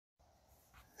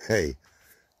Hey,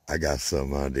 I got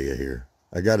some idea here.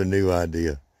 I got a new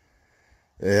idea.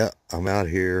 Yeah, I'm out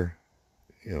here,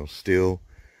 still,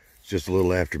 it's just a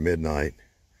little after midnight.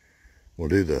 We'll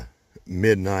do the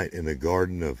midnight in the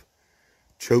garden of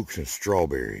chokes and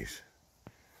strawberries.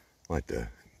 Like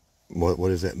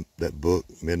what is that book,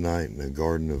 Midnight in the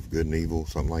Garden of Good and Evil,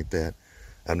 something like that.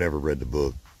 I've never read the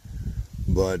book,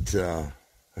 but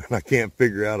I can't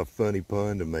figure out a funny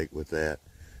pun to make with that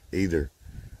either.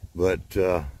 But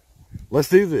let's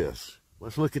do this.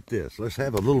 Let's look at this. Let's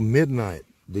have a little midnight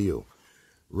deal.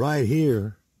 Right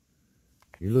here,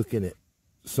 you're looking at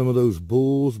some of those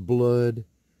bull's blood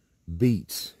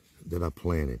beets that I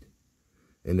planted.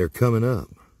 And they're coming up.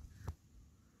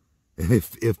 And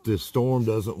if the storm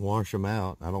doesn't wash them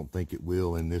out, I don't think it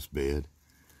will in this bed.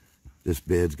 This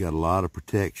bed's got a lot of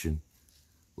protection.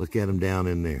 Look at them down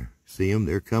in there. See them?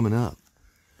 They're coming up.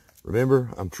 Remember,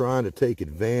 I'm trying to take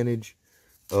advantage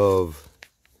of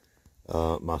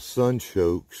my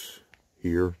sunchokes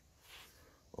here.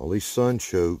 All these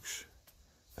sunchokes.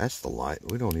 That's the light.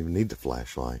 We don't even need the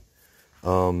flashlight.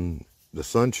 The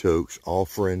sunchokes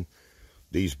offering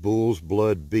these bull's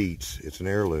blood beets. It's an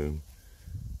heirloom.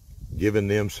 Giving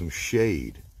them some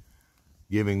shade.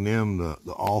 Giving them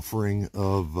the offering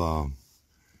of a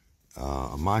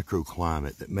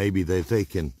microclimate that maybe they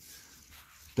can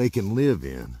live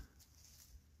in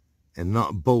and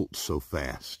not bolt so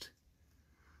fast.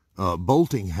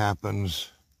 Bolting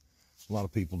happens, a lot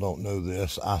of people don't know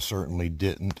this, I certainly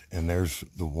didn't, and there's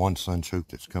the one sunchoke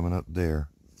that's coming up there.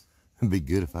 It'd be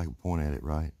good if I could point at it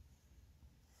right.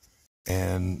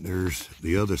 And there's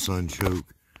the other sunchoke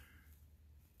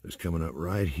that's coming up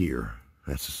right here.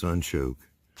 That's a sunchoke.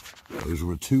 Those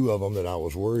were two of them that I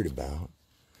was worried about.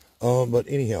 But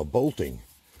anyhow, bolting.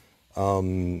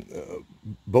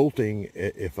 Bolting,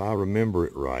 if I remember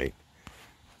it right,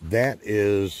 that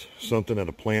is something that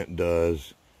a plant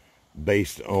does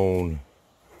based on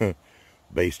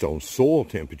soil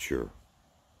temperature.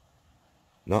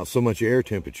 Not so much air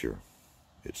temperature.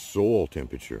 It's soil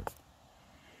temperature.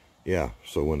 Yeah,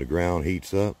 so when the ground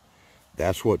heats up,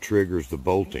 that's what triggers the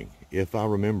bolting, if I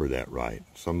remember that right.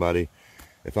 Somebody,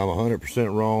 if I'm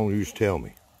 100% wrong, you just tell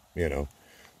me,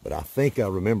 But I think I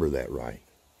remember that right.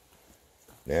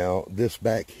 Now, this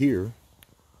back here,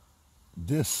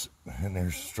 and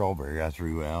there's strawberry I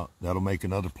threw out. That'll make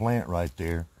another plant right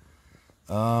there.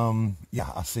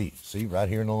 Yeah, I see. See, right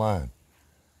here in the line.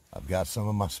 I've got some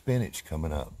of my spinach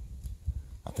coming up.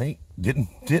 I think,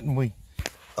 didn't we?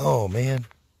 Oh, man.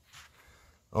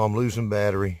 Oh, I'm losing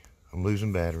battery.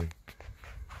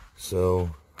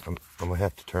 So, I'm going to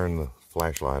have to turn the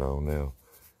flashlight on now.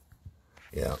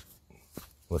 Yeah.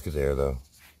 Look at there, though.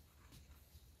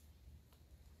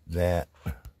 That's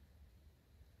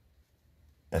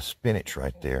spinach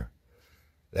right there.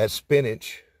 That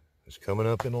spinach is coming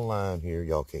up in a line here.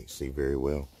 Y'all can't see very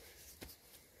well.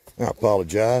 I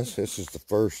apologize. This is the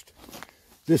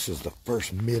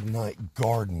first midnight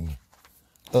garden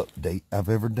update I've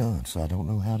ever done, so I don't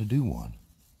know how to do one.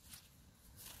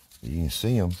 You can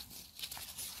see them.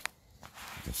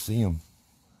 You can see them.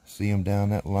 See them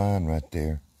down that line right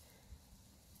there.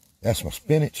 That's my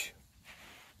spinach.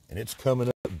 And it's coming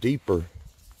up deeper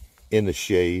in the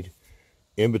shade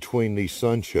in between these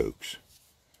sunchokes,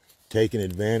 taking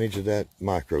advantage of that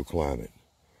microclimate.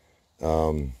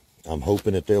 I'm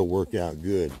hoping that they'll work out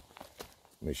good.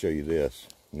 Let me show you this.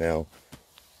 Now,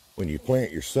 when you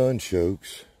plant your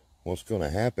sunchokes, what's going to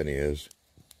happen is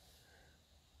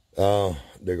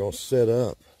they're going to set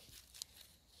up.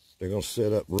 They're going to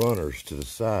set up runners to the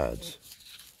sides.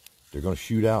 They're going to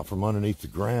shoot out from underneath the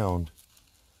ground,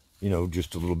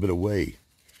 just a little bit away.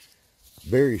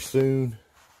 Very soon,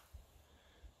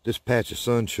 this patch of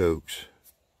sunchokes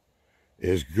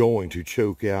is going to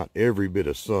choke out every bit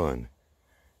of sun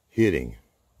hitting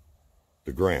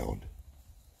the ground.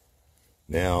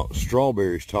 Now,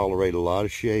 strawberries tolerate a lot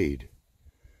of shade.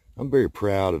 I'm very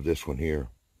proud of this one here.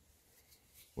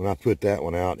 When I put that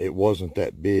one out, it wasn't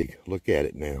that big. Look at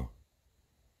it now.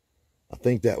 I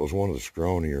think that was one of the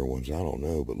scrawnier ones. I don't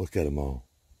know, but look at them all.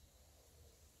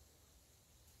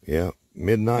 Yeah,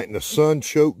 midnight in the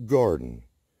sunchoke garden.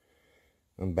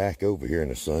 I'm back over here in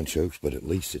the sunchokes, but at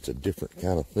least it's a different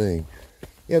kind of thing.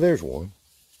 Yeah, there's one.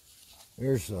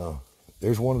 There's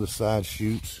one of the side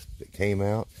shoots that came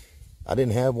out. I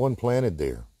didn't have one planted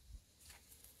there.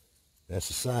 That's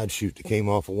a side shoot that came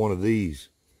off of one of these.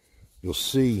 You'll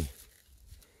see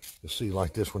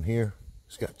like this one here.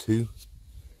 It's got two.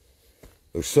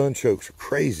 Those sunchokes are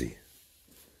crazy.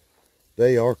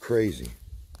 They are crazy.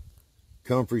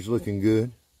 Comfrey's looking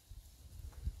good.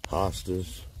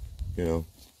 Hostas,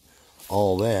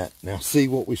 all that. Now see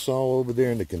what we saw over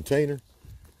there in the container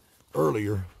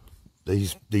earlier.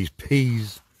 These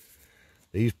peas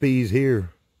here,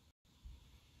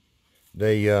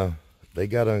 they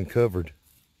got uncovered.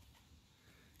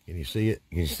 Can you see it?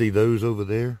 Can you see those over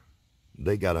there?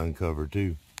 They got uncovered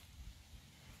too.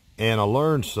 And I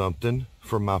learned something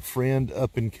from my friend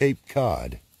up in Cape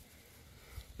Cod.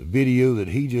 The video that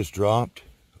he just dropped.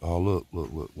 Oh, look,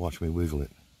 watch me wiggle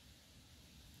it.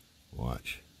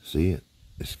 Watch, see it?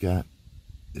 It's got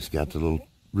the little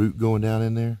root going down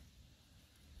in there.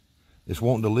 It's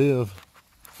wanting to live.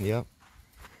 Yep.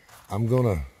 I'm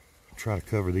gonna try to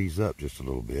cover these up just a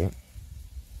little bit.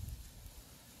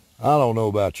 I don't know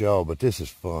about y'all, but this is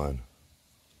fun.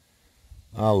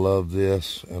 I love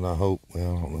this, and I hope,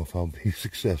 well, I don't know if I'll be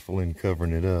successful in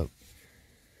covering it up.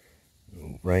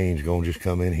 Rain's gonna just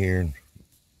come in here and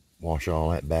wash all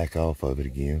that back off of it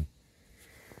again.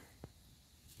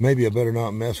 Maybe I better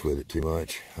not mess with it too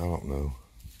much. I don't know.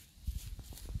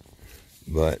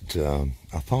 But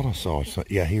I thought I saw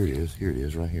something. Yeah, here it is. Here it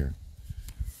is right here.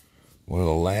 One of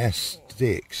the last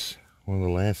sticks. One of the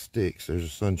last sticks. There's a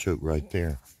sunchoke right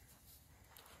there.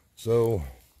 So,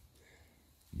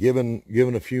 given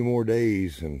a few more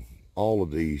days, and all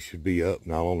of these should be up,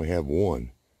 and I'll only have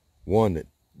one that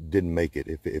didn't make it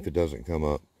if it doesn't come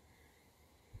up.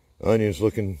 Onions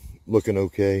looking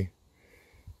okay.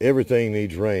 Everything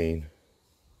needs rain.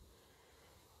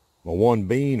 My one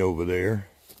bean over there,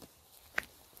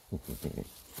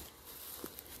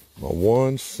 my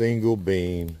one single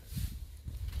bean,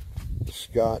 the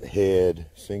Scott Head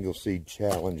single seed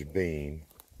challenge bean.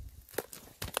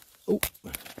 Oh,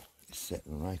 it's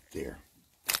sitting right there.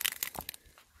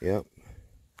 Yep.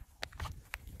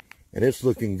 And it's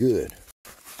looking good.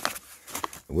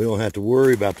 And we don't have to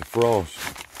worry about the frost.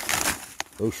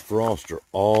 Those frosts are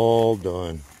all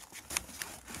done.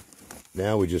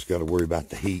 Now we just got to worry about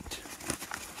the heat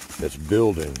that's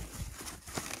building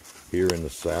here in the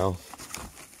south.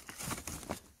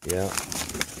 Yeah.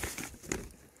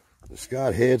 The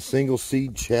Scott Head Single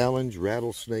Seed Challenge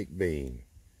Rattlesnake Bean.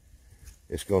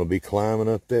 It's going to be climbing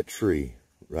up that tree,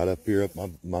 right up here up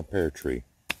my pear tree.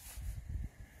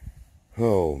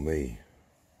 Oh, me.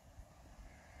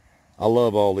 I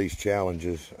love all these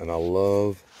challenges, and I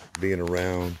love being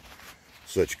around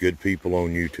such good people on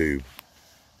YouTube.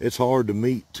 It's hard to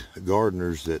meet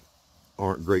gardeners that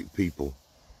aren't great people.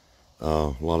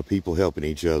 A lot of people helping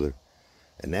each other.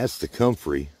 And that's the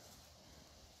comfrey.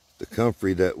 The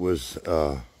comfrey that was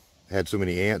had so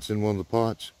many ants in one of the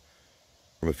pots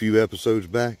from a few episodes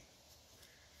back.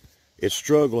 It's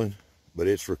struggling, but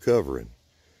it's recovering.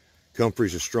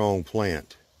 Comfrey's a strong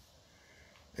plant.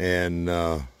 And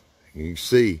you can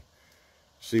see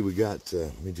we got,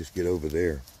 let me just get over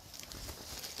there.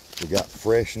 We got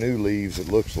fresh new leaves, it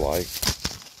looks like.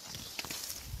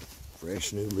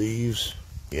 Fresh new leaves.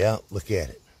 Yeah, look at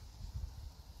it.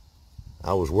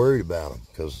 I was worried about them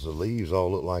because the leaves all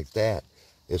look like that.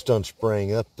 It's done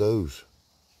spraying up those.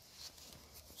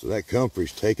 So that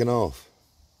comfrey's taking off.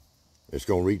 It's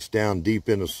going to reach down deep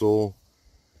in the soil.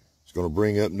 It's going to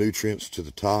bring up nutrients to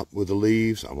the top with the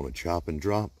leaves. I'm going to chop and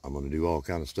drop. I'm going to do all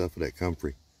kind of stuff with that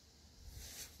comfrey.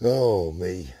 Oh,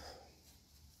 me.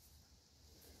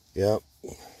 Yep.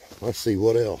 Let's see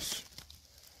what else.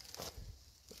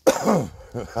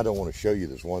 I don't want to show you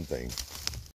this one thing.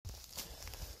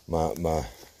 My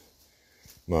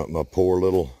poor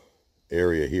little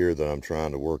area here that I'm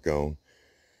trying to work on.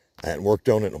 I hadn't worked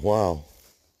on it in a while.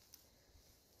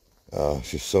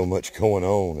 It's just so much going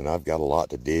on, and I've got a lot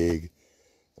to dig,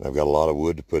 and I've got a lot of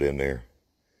wood to put in there.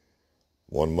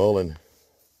 One mullein.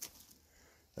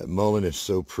 That mullein is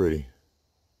so pretty.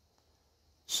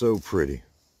 So pretty.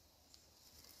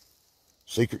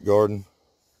 Secret garden.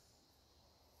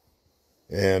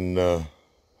 And my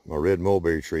red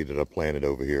mulberry tree that I planted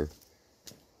over here.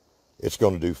 It's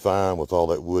going to do fine with all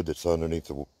that wood that's underneath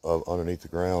the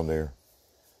ground there.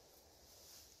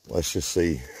 Let's just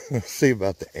see. Let's see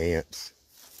about the ants.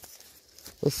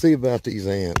 Let's see about these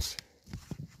ants.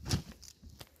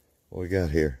 What we got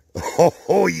here?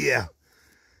 Oh yeah.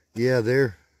 Yeah,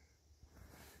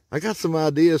 I got some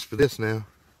ideas for this now.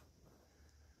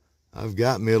 I've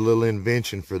got me a little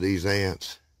invention for these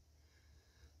ants.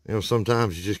 You know,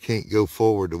 sometimes you just can't go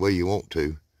forward the way you want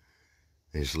to.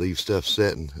 And just leave stuff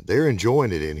setting. They're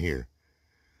enjoying it in here.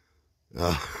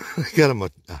 I got them a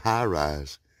high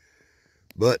rise.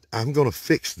 But I'm going to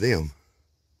fix them.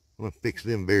 I'm going to fix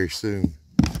them very soon.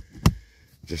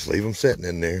 Just leave them sitting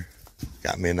in there.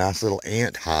 Got me a nice little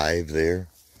ant hive there.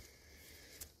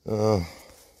 I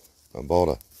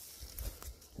bought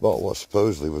what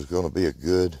supposedly was going to be a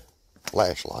good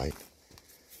flashlight.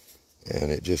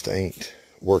 and it just ain't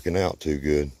working out too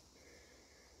good.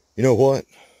 You know what?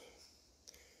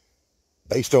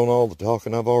 Based on all the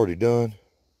talking I've already done,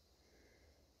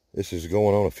 this is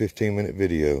going on a 15-minute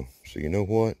video. So you know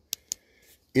what?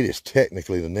 It is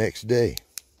technically the next day.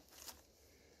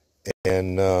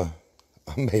 And I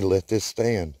may let this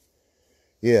stand.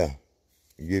 Yeah,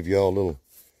 give y'all a little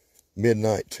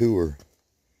midnight tour.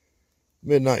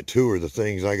 Midnight tour of the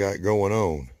things I got going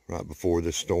on right before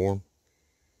this storm.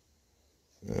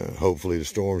 Hopefully the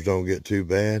storms don't get too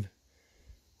bad.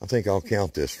 I think I'll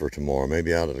count this for tomorrow.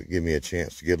 Maybe that'll give me a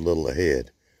chance to get a little ahead.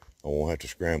 I won't have to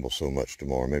scramble so much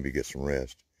tomorrow. Maybe get some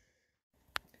rest.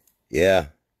 Yeah.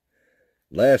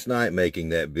 Last night making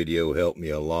that video helped me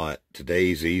a lot.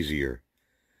 Today's easier.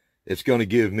 It's going to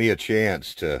give me a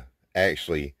chance to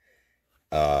actually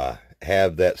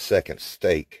have that second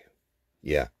steak.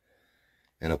 Yeah.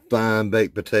 And a fine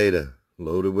baked potato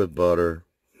loaded with butter,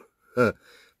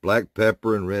 black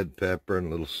pepper and red pepper and a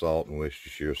little salt and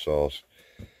Worcestershire sauce.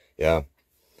 Yeah.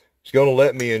 It's going to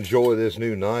let me enjoy this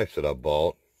new knife that I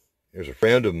bought. There's a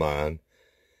friend of mine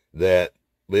that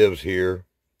lives here,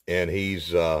 and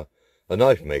he's a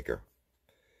knife maker.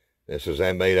 This is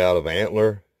made out of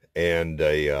antler and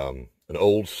an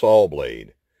old saw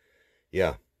blade.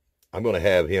 Yeah, I'm going to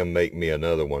have him make me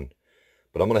another one,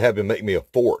 but I'm going to have him make me a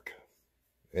fork.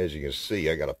 As you can see,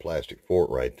 I got a plastic fork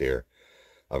right there.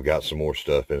 I've got some more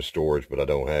stuff in storage, but I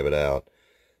don't have it out.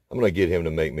 I'm going to get him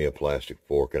to make me a plastic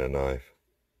fork and a knife.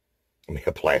 I mean,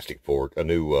 a plastic fork, a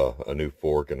new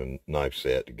fork and a knife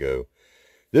set to go.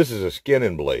 This is a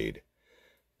skinning blade.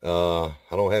 I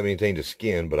don't have anything to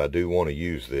skin, but I do want to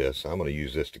use this. I'm going to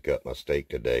use this to cut my steak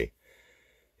today.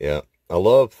 Yeah, I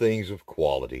love things of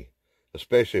quality,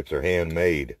 especially if they're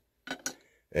handmade.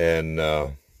 And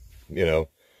you know,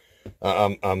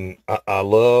 I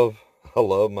love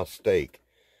my steak.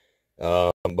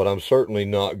 But I'm certainly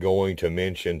not going to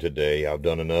mention today. I've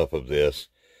done enough of this.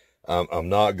 I'm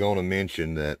not going to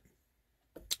mention that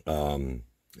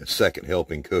Second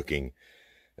Helping Cooking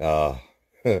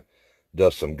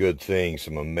does some good things,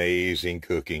 some amazing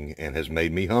cooking, and has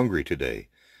made me hungry today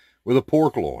with a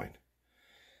pork loin.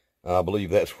 I believe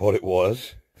that's what it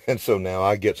was. And so now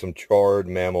I get some charred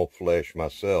mammal flesh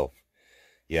myself.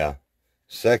 Yeah,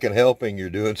 Second Helping, you're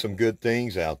doing some good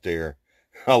things out there.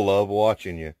 I love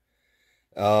watching you.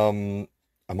 I'm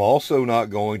also not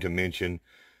going to mention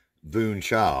Voon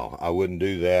Chow. I wouldn't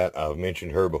do that. I've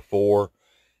mentioned her before,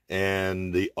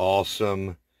 and the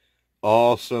awesome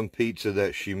pizza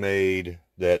that she made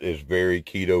that is very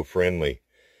keto friendly.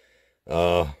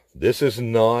 This is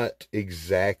not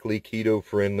exactly keto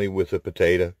friendly with a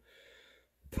potato,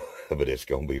 but it's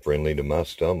going to be friendly to my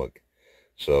stomach.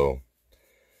 So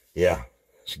yeah,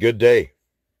 it's a good day.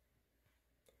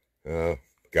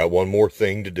 Got one more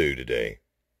thing to do today.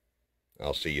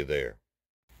 I'll see you there.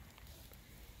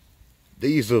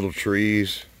 These little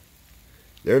trees,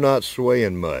 they're not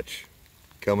swaying much.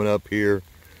 Coming up here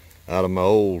out of my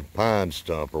old pine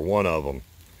stump, or one of them.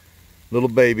 Little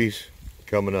babies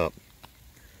coming up.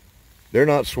 They're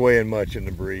not swaying much in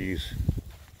the breeze.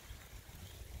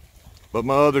 But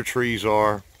my other trees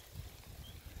are.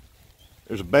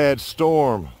 There's a bad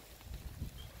storm.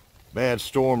 Bad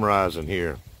storm rising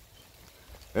here.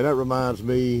 And that reminds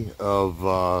me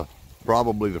of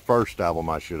probably the first album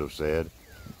I should have said.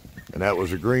 And that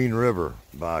was A Green River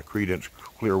by Creedence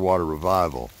Clearwater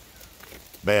Revival.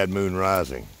 Bad Moon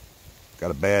Rising.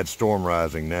 Got a bad storm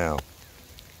rising now.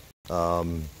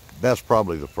 That's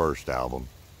probably the first album.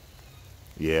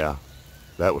 Yeah,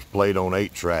 that was played on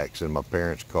 8 tracks in my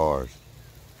parents' cars.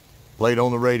 Played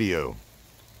on the radio.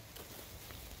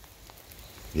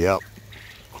 Yep,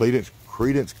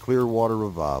 Creedence Clearwater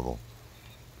Revival.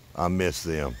 I miss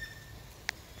them.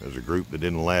 There's a group that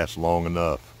didn't last long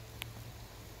enough.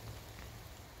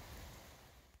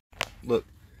 Look,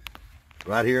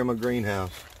 right here in my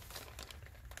greenhouse.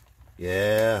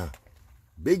 Yeah,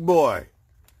 big boy.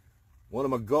 One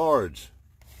of my guards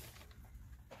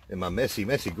in my messy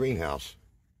greenhouse.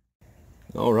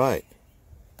 All right.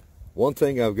 One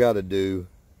thing I've got to do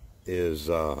is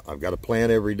I've got to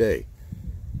plant every day.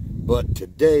 But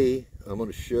today I'm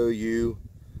going to show you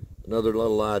another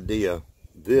little idea.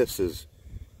 This is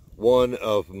one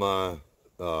of my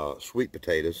sweet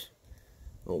potatoes.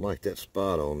 I don't like that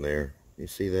spot on there. You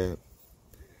see that?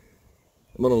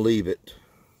 I'm going to leave it.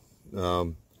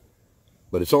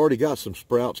 But it's already got some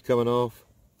sprouts coming off.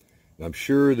 I'm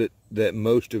sure that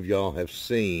most of y'all have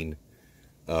seen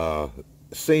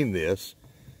this,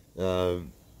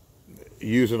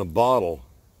 using a bottle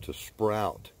to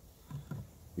sprout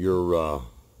your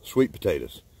sweet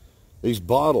potatoes. These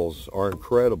bottles are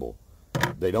incredible.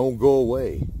 They don't go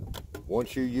away.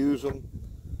 once you use them,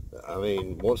 I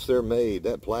mean, once they're made,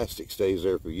 that plastic stays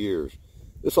there for years.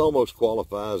 This almost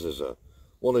qualifies as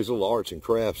one of these little arts and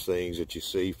crafts things that you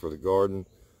see for the garden,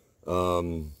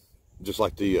 just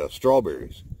like the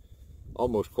strawberries.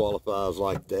 Almost qualifies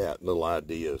like that, little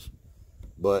ideas.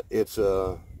 But it's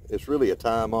really a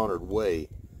time-honored way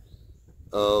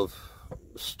of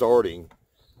starting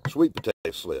sweet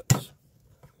potato slips.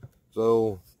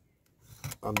 So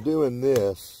I'm doing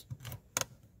this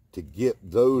to get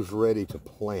those ready to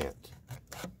plant.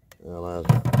 Well, I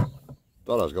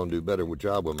thought I was going to do a better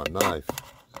job with my knife.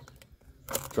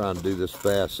 Trying to do this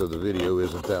fast so the video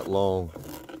isn't that long.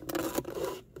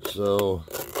 So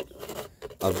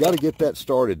I've got to get that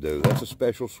started though. That's a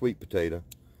special sweet potato,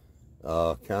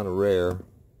 kind of rare,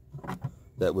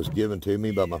 that was given to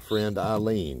me by my friend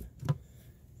Eileen.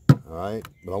 All right,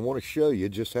 but I want to show you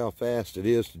just how fast it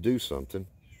is to do something.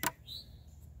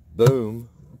 Boom.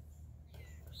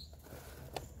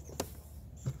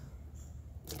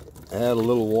 Add a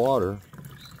little water.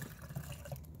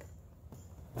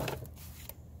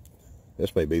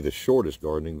 This may be the shortest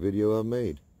gardening video I've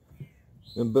made.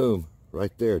 And boom,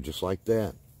 right there, just like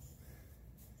that.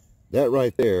 That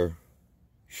right there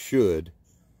should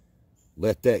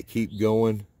let that keep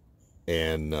going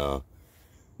and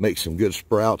make some good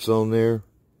sprouts on there.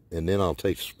 And then I'll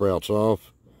take the sprouts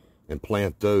off and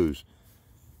plant those.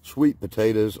 Sweet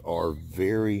potatoes are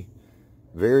very,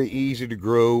 very easy to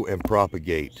grow and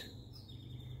propagate.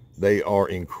 They are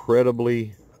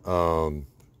incredibly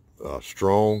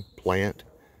strong plant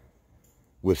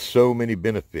with so many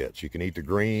benefits. You can eat the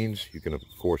greens. You can, of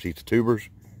course, eat the tubers.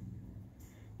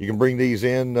 You can bring these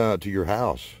in to your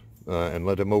house and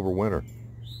let them overwinter.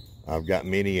 I've got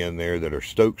many in there that are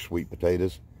Stoked sweet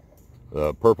potatoes,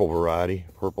 purple variety,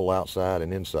 purple outside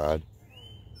and inside.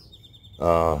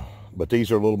 But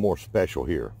these are a little more special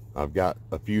here. I've got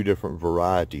a few different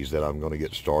varieties that I'm going to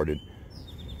get started,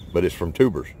 but it's from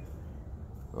tubers.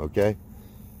 Okay,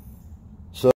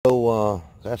 so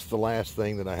that's the last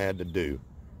thing that I had to do.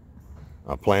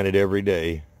 I plant it every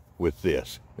day with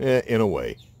this. In a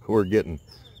way, we're getting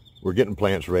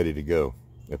plants ready to go.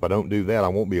 If I don't do that, I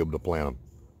won't be able to plant them.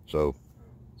 So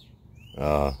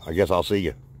I guess I'll see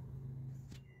you.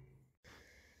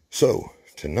 So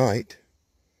tonight,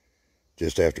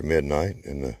 just after midnight,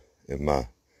 in my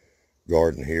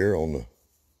garden here on the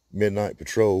midnight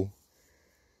patrol,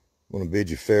 I'm going to bid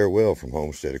you farewell from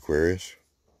Homestead Aquarius,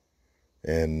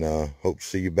 and hope to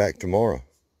see you back tomorrow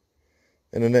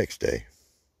and the next day.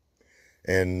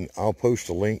 And I'll post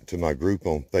a link to my group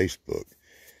on Facebook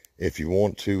if you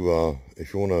want to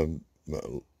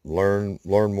learn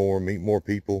more, meet more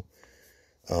people.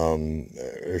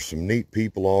 There's some neat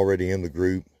people already in the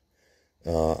group.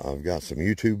 I've got some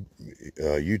YouTubers,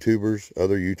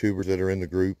 other YouTubers that are in the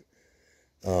group.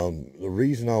 The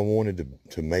reason I wanted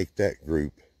to make that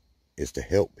group is to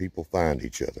help people find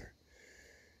each other,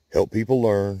 help people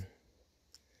learn.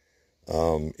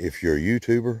 If you're a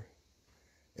YouTuber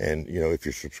and, if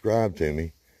you're subscribed to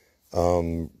me,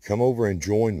 come over and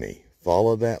join me.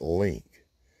 Follow that link.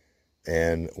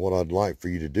 And what I'd like for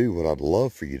you to do, what I'd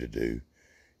love for you to do,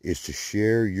 is to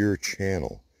share your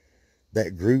channel.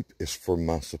 That group is for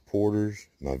my supporters,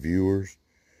 my viewers,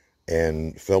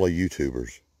 and fellow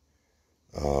YouTubers,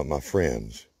 my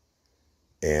friends.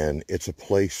 And it's a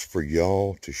place for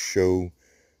y'all to show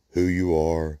who you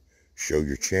are, show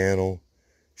your channel,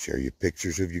 share your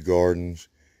pictures of your gardens,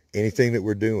 anything that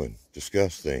we're doing,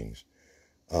 discuss things.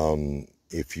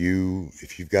 If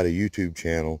you've got a YouTube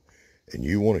channel and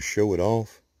you want to show it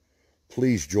off,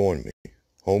 please join me.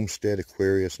 Homestead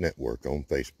Aquarius Network on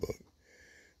Facebook.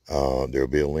 There'll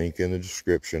be a link in the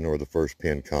description or the first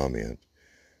pinned comment.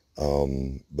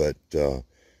 But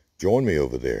join me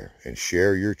over there and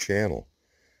share your channel.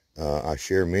 I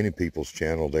share many people's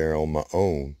channel there on my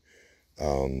own,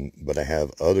 but I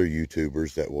have other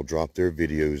YouTubers that will drop their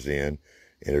videos in,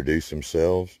 introduce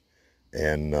themselves,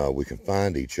 and we can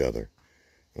find each other.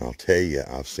 And I'll tell you,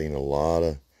 I've seen a lot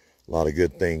of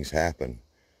good things happen.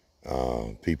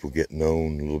 People get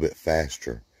known a little bit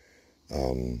faster.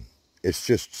 It's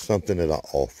just something that I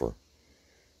offer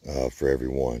for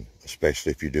everyone,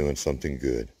 especially if you're doing something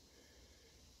good.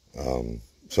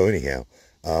 So anyhow,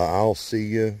 I'll see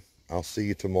you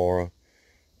tomorrow,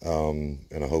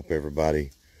 and I hope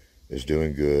everybody is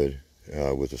doing good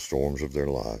with the storms of their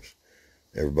lives.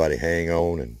 Everybody hang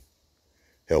on and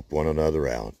help one another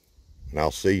out, and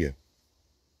I'll see you.